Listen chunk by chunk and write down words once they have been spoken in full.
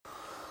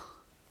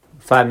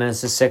5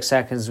 minutes and 6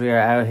 seconds. We are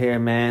out here,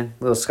 man.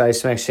 Little Sky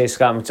Smacks, J.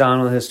 Scott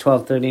McDonald. It's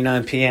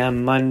 12:39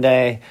 p.m.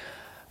 Monday,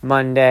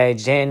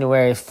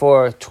 January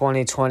 4th,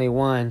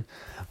 2021.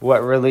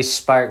 What really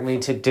sparked me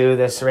to do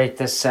this right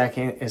this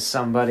second is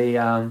somebody,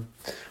 one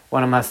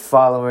of my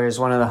followers,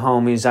 one of the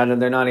homies.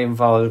 They're not even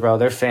followers, bro.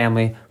 They're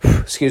family.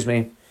 Excuse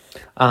me.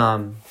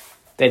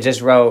 They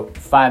just wrote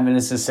 5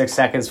 minutes and 6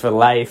 seconds for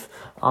life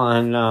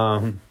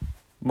on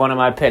one of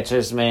my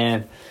pictures,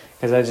 man.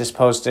 Because I just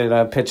posted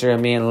a picture of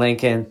me and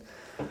Lincoln.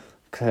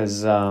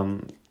 Because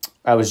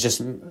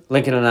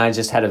Lincoln and I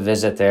just had a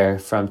visit there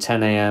from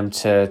 10 a.m.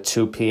 to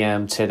 2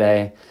 p.m.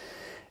 today.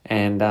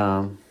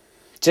 And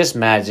just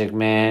magic,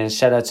 man.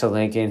 Shout out to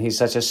Lincoln. He's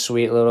such a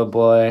sweet little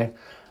boy.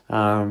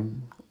 Let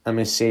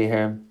me see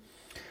here.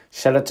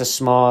 Shout out to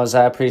Smalls.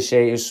 I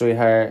appreciate you,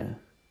 sweetheart.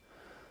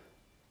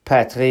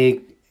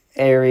 Patrick,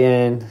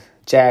 Arian,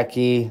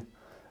 Jackie,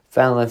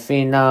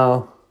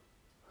 Valentino,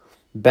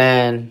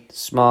 Ben,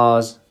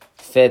 Smalls,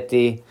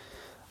 50.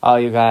 All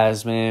you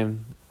guys,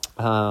 man.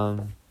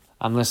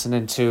 I'm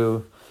listening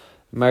to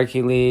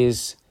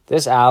Mercules.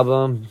 This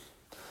album,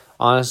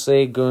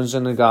 honestly, Goons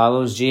and the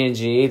Gallows,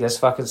 G&G, this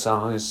fucking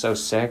song is so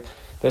sick.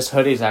 This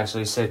hoodie's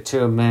actually sick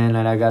too, man,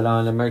 that I got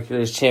on, the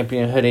Mercules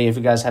Champion hoodie. If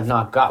you guys have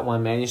not got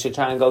one, man, you should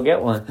try and go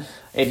get one.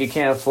 If you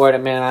can't afford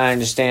it, man, I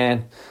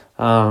understand.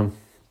 But,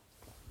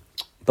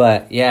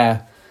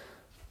 yeah,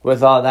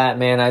 with all that,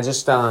 man, I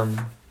just, I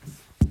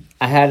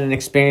had an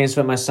experience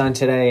with my son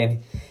today,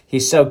 and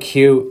he's so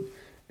cute.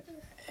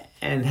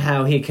 And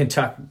how he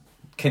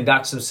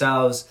conducts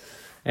himself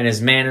and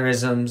his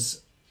mannerisms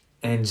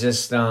and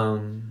just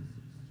the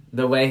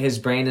way his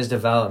brain is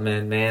developed,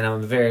 man.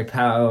 I'm a very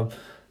proud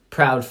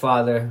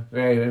father.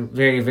 Very,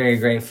 very, very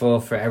grateful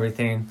for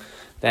everything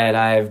that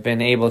I've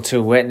been able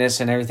to witness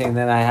and everything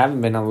that I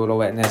haven't been able to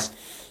witness.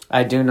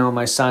 I do know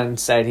my son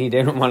said he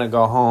didn't want to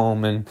go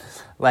home, and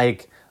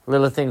like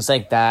little things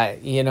like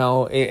that, you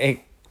know, it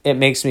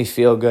makes me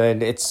feel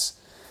good. It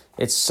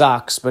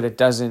sucks, but it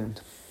doesn't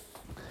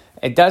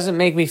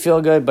make me feel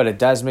good, but it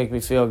does make me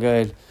feel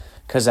good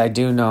because I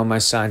do know my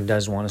son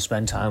does want to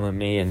spend time with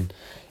me, and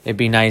it'd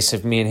be nice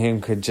if me and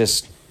him could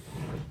just,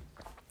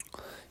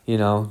 you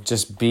know,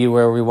 just be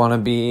where we want to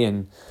be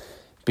and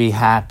be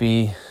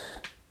happy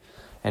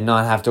and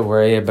not have to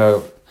worry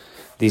about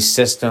these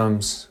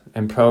systems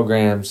and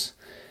programs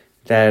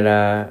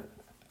that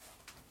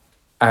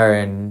are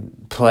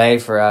in play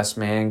for us,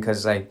 man,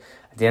 because, like,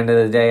 at the end of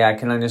the day, I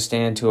can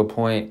understand to a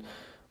point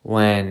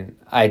when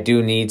I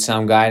do need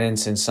some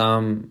guidance and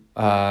some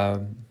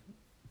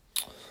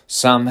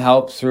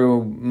help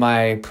through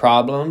my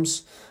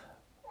problems,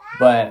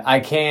 but I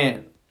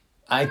can't,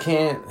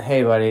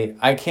 hey buddy,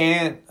 I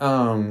can't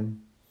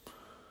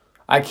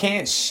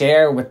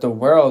share with the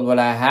world what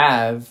I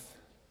have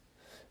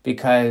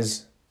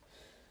because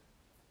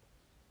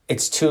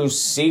it's too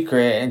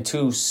secret and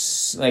too,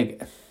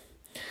 like,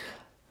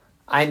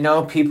 I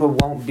know people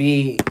won't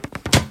be,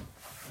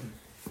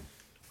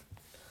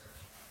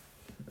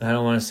 I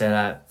don't want to say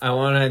that. I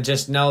want to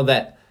just know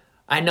that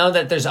I know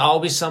that there's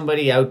always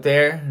somebody out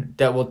there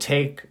that will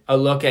take a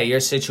look at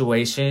your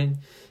situation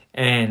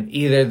and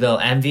either they'll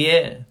envy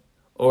it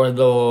or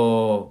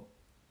they'll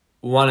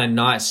want to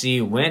not see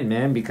you win,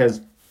 man,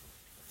 because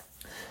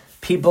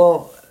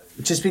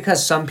just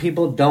because some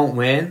people don't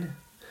win,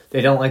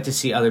 they don't like to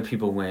see other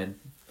people win.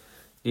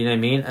 You know what I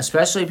mean?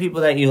 Especially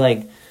people that you,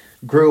 like,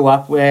 grew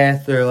up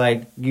with or,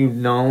 like, you've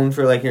known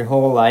for, like, your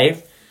whole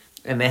life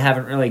and they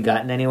haven't really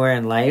gotten anywhere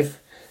in life.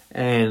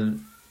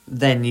 And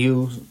then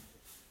you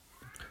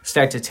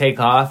start to take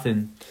off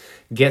and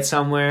get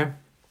somewhere.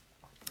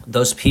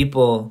 Those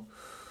people,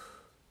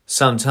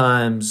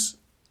 sometimes,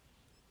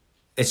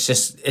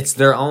 it's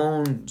their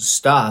own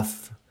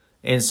stuff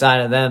inside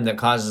of them that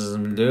causes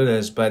them to do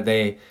this.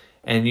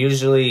 And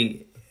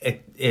usually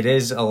it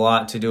is a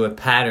lot to do with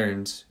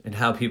patterns and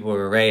how people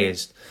were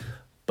raised.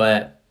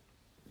 But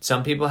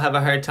some people have a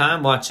hard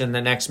time watching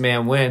the next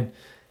man win.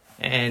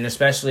 And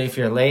especially if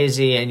you're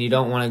lazy and you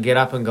don't want to get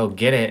up and go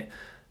get it,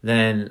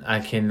 then I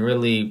can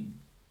really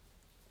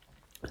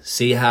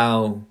see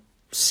how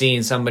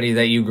seeing somebody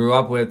that you grew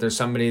up with or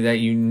somebody that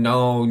you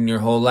know in your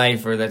whole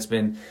life or that's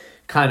been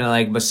kind of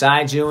like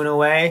beside you in a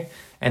way,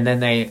 and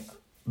then they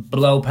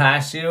blow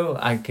past you,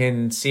 I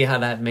can see how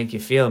that make you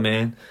feel,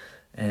 man,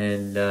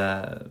 and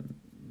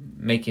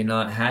make you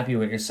not happy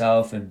with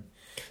yourself. And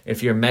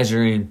if you're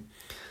measuring...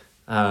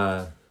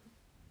 like,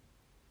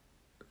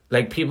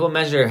 people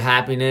measure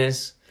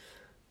happiness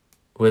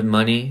with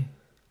money.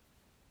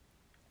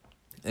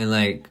 And,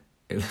 like,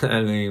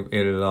 I mean,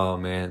 it at all,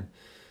 man.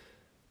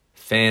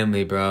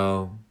 Family,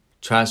 bro.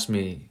 Trust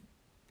me.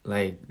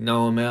 Like,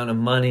 no amount of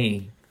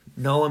money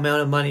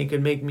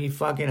could make me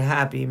fucking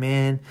happy,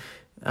 man.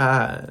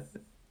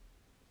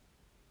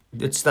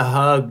 It's the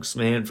hugs,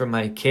 man, from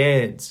my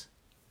kids.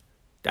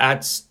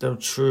 That's the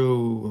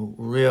true,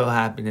 real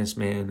happiness,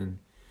 man. And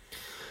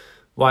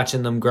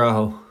watching them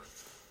grow.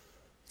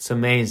 It's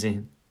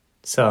amazing.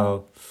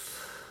 So,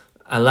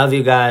 I love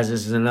you guys.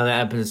 This is another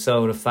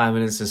episode of 5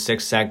 minutes and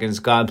 6 seconds.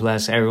 God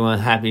bless everyone.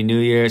 Happy New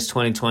Year's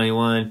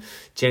 2021,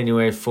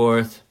 January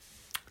 4th.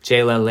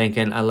 Jayla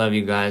Lincoln, I love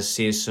you guys.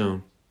 See you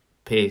soon.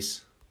 Peace.